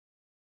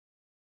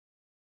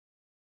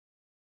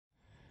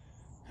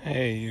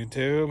Hey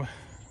YouTube,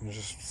 I'm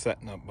just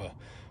setting up a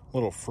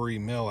little free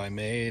mill I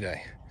made.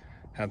 I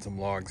had some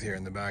logs here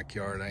in the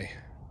backyard I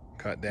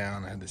cut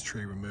down. I had this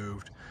tree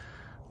removed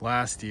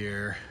last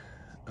year.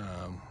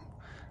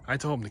 I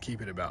told him to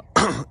keep it about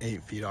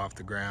 8 feet off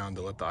the ground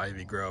to let the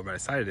ivy grow, but I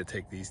decided to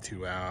take these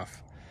two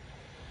off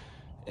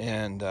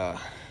and I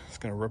was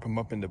gonna rip them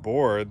up into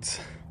boards.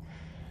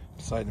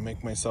 Decided to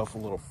make myself a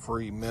little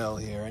free mill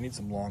here. I need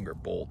some longer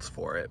bolts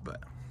for it,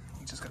 but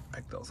I just gotta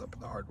pick those up at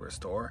the hardware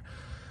store.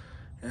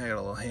 And I got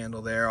a little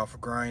handle there off a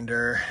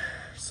grinder,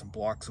 some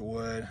blocks of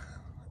wood.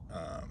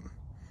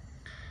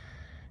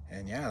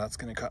 And yeah, that's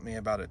gonna cut me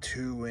about a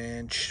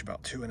 2-inch,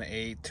 about 2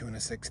 1/8, 2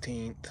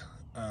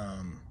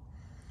 1/16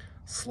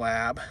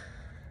 slab.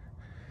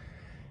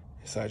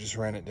 So I just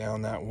ran it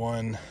down that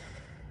one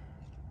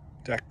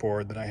deck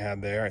board that I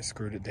had there. I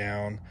screwed it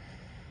down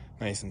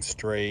nice and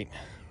straight,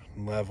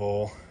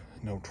 level,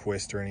 no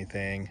twist or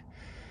anything.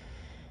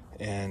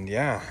 And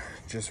yeah,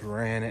 just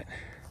ran it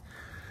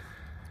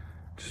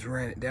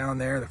down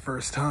there the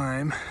first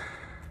time.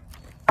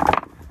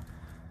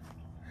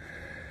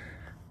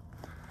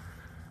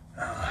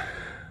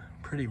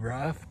 Pretty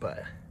rough,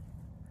 but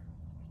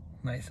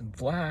nice and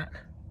flat.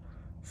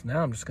 So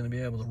now I'm just gonna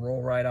be able to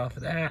roll right off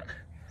of that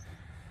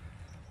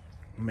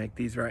and make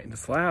these right into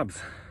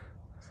slabs.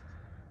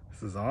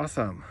 This is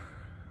awesome.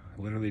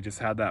 I literally just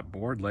had that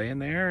board laying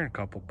there and a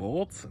couple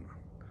bolts, and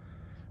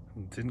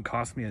it didn't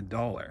cost me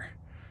 $1.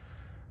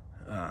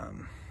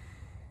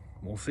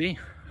 We'll see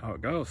how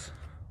it goes.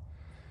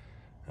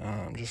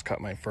 Just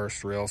cut my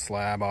first real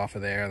slab off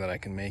of there that I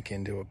can make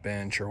into a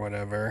bench or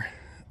whatever.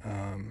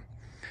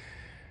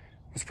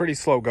 It's pretty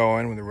slow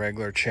going with a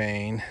regular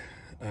chain.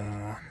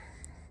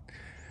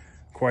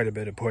 Quite a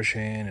bit of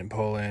pushing and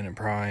pulling and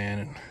prying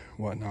and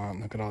whatnot.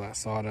 And look at all that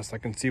sawdust. I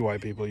can see why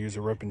people use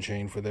a ripping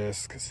chain for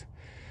this, because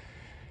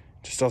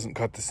it just doesn't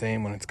cut the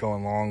same when it's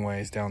going long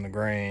ways down the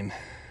grain.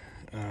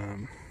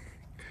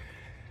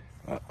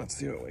 Let's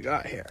see what we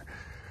got here.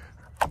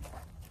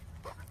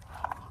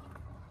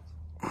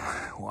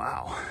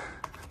 Wow.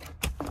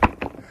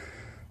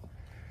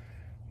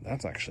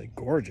 That's actually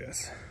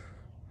gorgeous.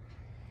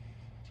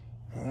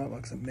 Oh, that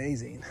looks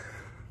amazing.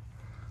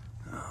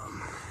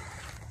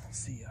 Let's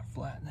see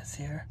flatness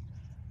here.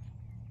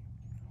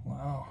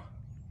 Wow.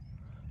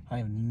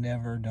 I've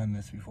never done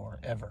this before,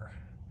 ever.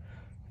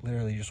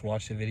 Literally just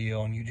watched a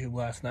video on YouTube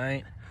last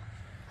night.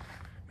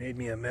 Made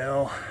me a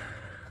mill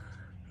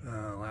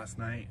last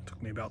night. It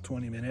took me about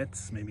 20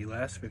 minutes, maybe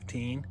less,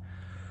 15.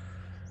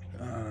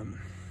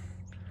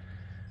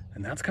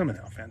 And that's coming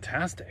out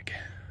fantastic.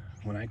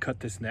 When I cut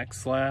this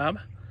next slab,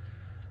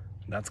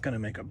 that's gonna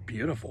make a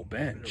beautiful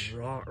bench.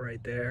 Rot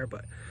right there,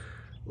 but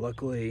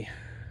luckily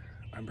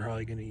I'm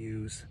probably gonna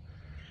use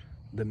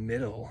the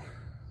middle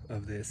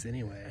of this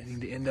anyway. I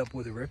need to end up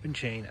with a ripping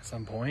chain at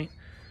some point.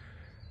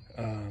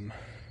 But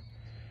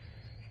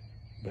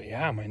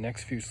yeah, my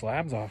next few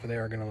slabs off of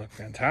there are gonna look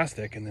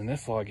fantastic. And then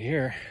this log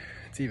here,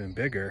 it's even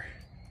bigger.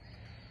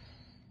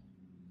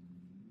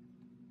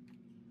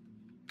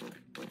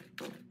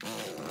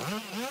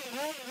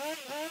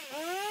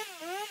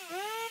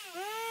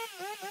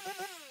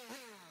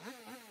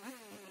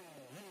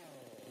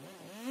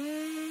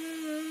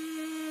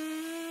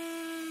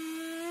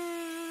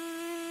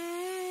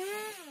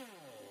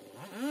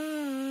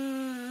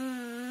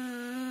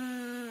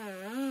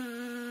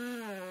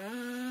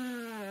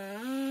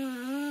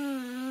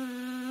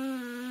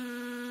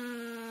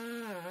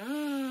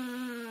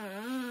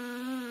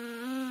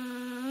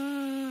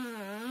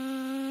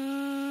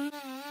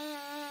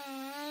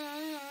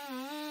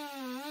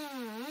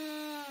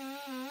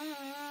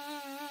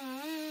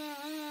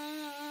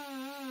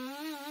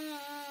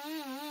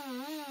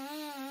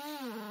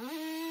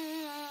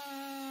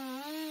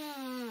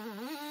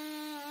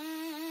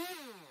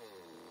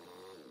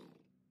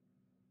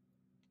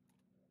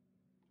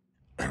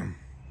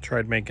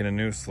 Tried making a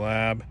new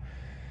slab.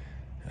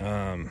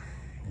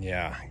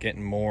 Yeah,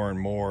 getting more and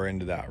more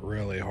into that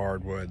really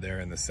hard wood there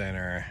in the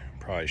center.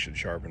 Probably should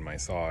sharpen my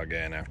saw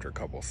again after a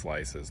couple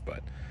slices,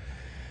 but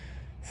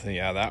so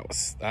yeah,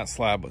 that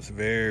slab was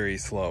very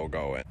slow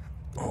going.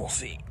 We'll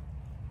see.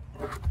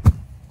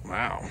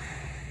 Wow.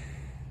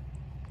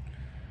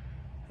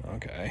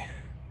 Okay.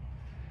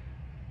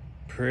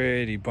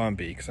 Pretty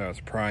bumpy because I was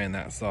prying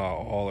that saw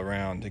all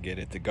around to get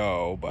it to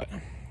go, but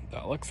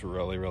that looks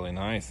really, really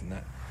nice.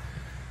 And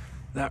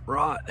that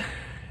rot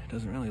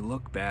doesn't really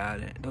look bad,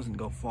 and it doesn't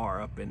go far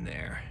up in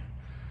there.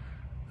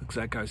 Looks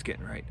like I was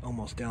getting right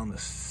almost down the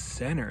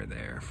center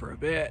there for a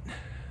bit.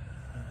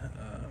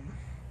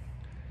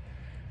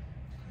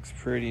 Looks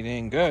pretty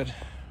dang good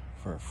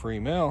for a free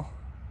mill.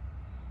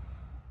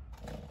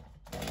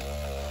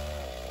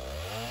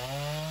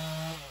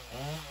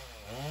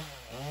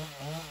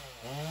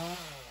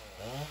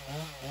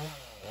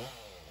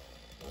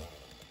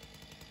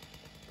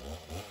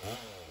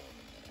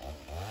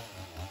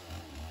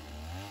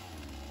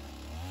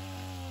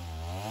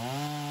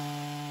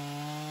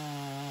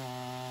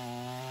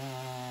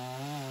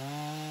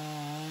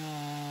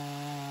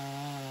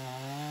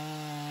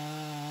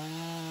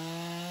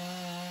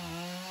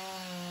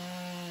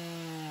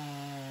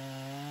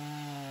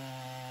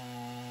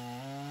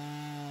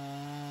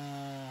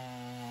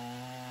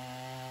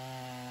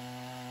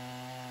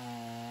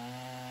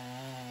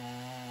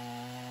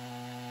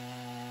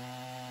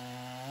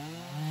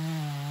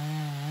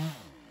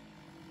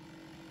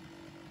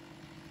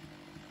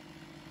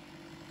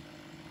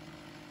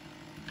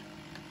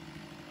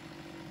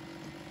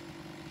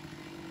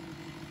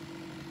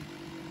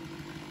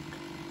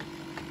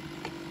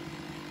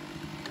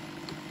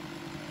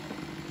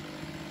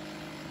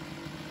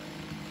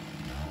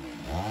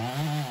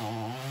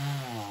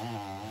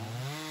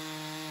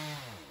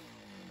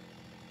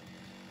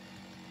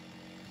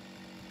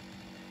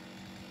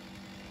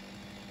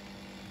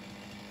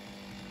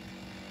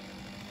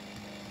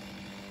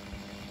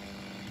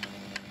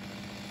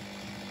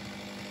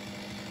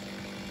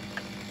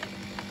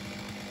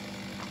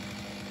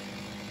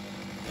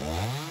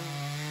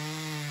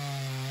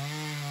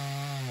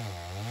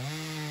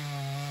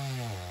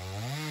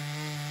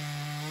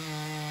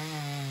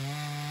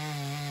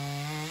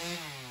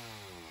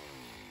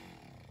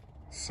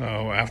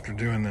 So after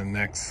doing the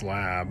next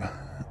slab,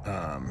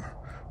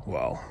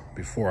 well,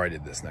 before I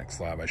did this next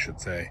slab, I should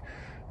say,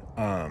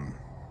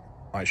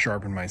 I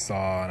sharpened my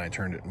saw and I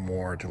turned it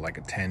more to like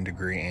a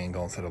 10-degree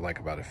angle instead of like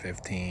about a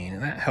 15,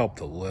 and that helped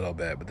a little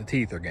bit, but the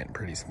teeth are getting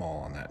pretty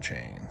small on that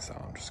chain, so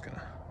I'm just gonna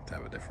have to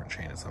have a different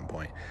chain at some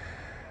point.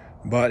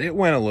 But it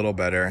went a little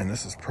better, and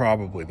this is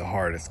probably the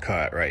hardest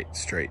cut, right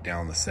straight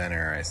down the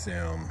center, I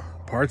assume.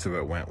 Parts of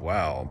it went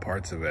well,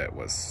 parts of it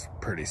was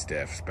pretty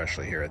stiff,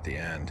 especially here at the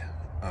end.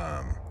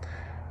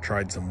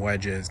 Tried some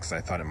wedges because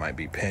I thought it might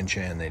be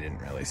pinching. They didn't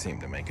really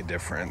seem to make a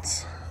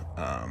difference.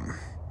 But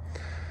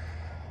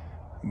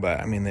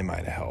I mean, they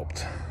might have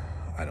helped.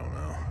 I don't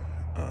know.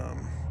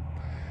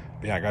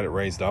 Yeah, I got it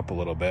raised up a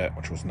little bit,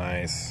 which was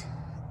nice.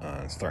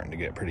 It's starting to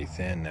get pretty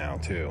thin now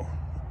too,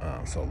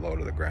 so low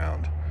to the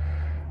ground.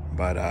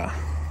 But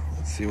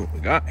let's see what we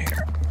got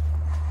here.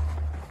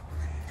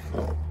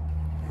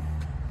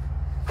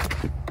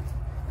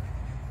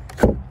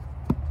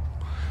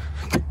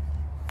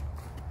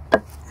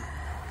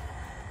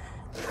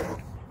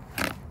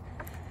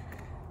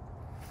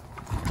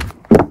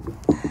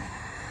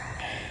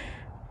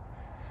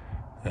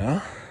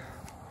 Yeah,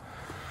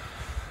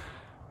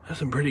 there's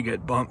some pretty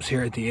good bumps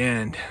here at the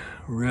end.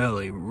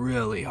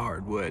 Really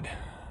hard wood.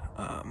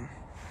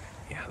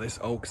 Yeah, this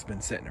oak's been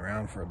sitting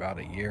around for about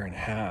 1.5 years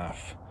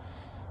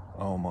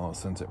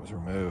almost since it was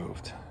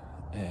removed,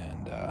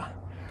 and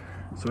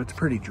so it's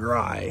pretty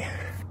dry.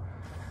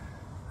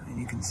 I mean,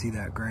 you can see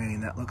that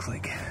grain. That looks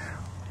like,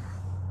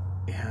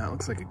 yeah, it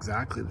looks like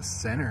exactly the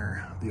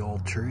center of the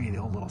old tree, the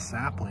old little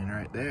sapling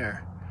right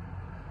there.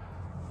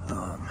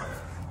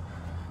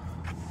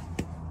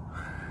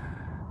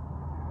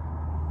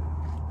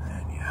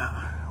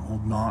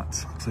 Old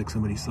knots. Looks like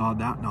somebody sawed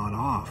that knot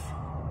off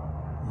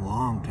a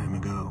long time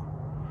ago.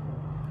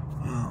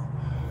 Well,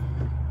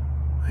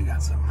 I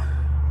got some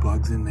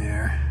bugs in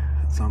there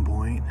at some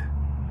point.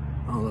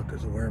 Oh, look,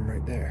 there's a worm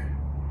right there.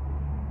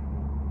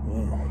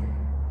 Whoa,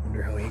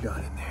 wonder how he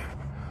got in there.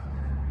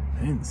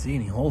 I didn't see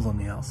any holes on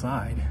the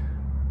outside,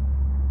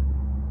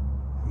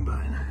 but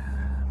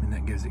I mean,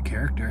 that gives it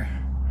character.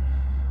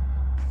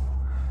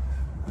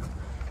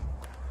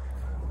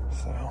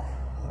 So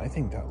I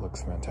think that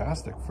looks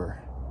fantastic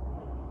for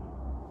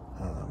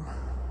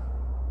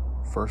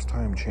first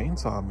time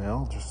chainsaw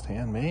mill, just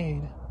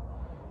handmade.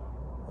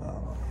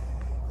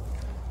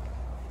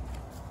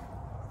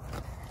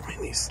 I mean,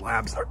 these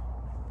slabs are,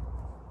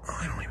 oh,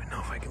 I don't even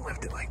know if I can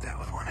lift it like that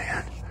with one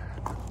hand.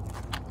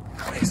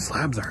 These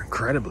slabs are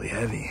incredibly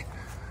heavy,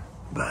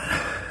 but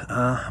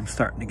I'm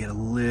starting to get a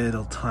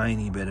little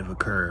tiny bit of a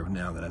curve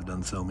now that I've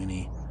done so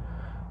many.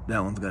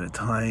 That one's got a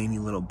tiny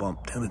little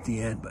bump to it at the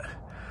end, but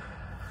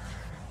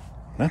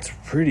that's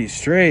pretty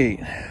straight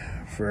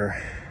for,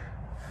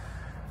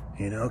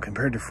 you know,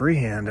 compared to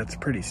freehand. That's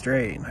pretty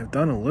straight. I've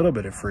done a little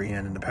bit of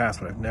freehand in the past,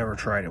 but I've never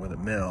tried it with a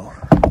mill.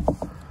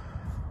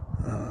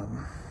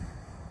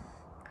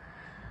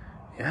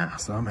 Yeah,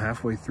 so I'm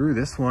halfway through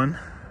this one.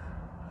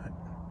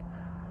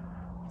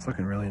 It's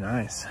looking really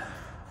nice.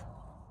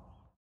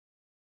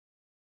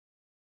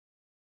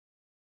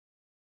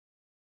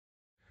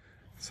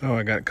 So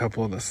I got a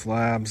couple of the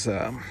slabs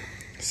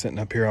sitting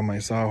up here on my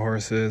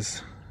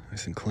sawhorses,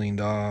 nice and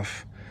cleaned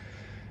off.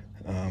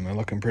 They're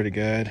looking pretty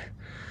good.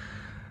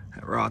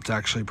 That rot's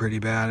actually pretty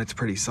bad. It's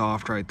pretty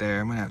soft right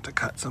there. I'm gonna have to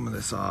cut some of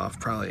this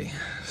off, probably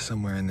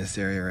somewhere in this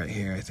area right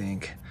here, I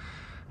think.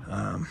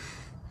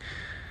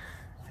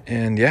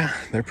 And yeah,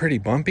 they're pretty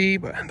bumpy,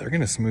 but they're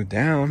gonna smooth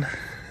down,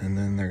 and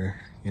then they're,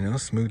 you know,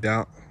 smoothed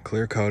out,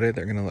 clear coated.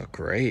 They're gonna look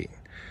great.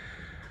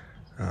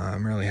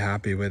 I'm really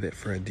happy with it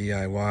for a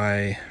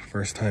DIY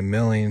first time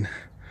milling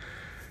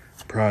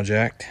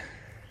project.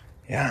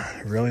 Yeah,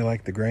 I really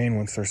like the grain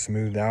once they're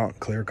smoothed out,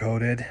 clear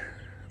coated.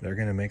 They're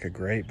gonna make a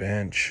great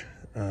bench.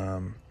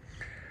 And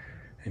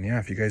yeah,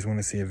 if you guys want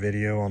to see a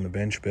video on the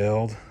bench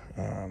build,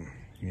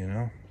 you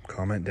know,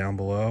 comment down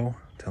below,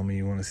 tell me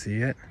you want to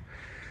see it.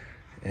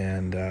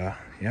 And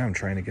yeah, I'm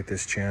trying to get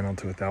this channel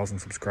to 1,000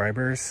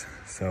 subscribers,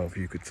 so if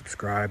you could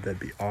subscribe, that'd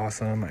be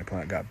awesome. I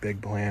got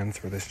big plans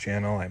for this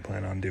channel. I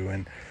plan on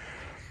doing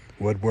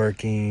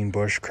woodworking,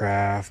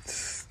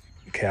 bushcraft,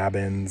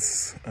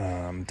 cabins,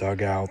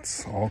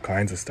 dugouts, all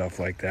kinds of stuff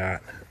like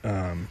that.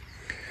 And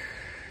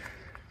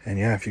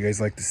yeah, if you guys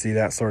like to see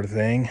that sort of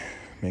thing,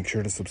 make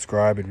sure to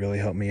subscribe. It'd really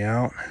help me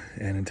out.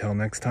 And until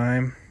next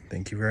time,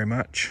 thank you very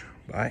much.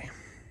 Bye.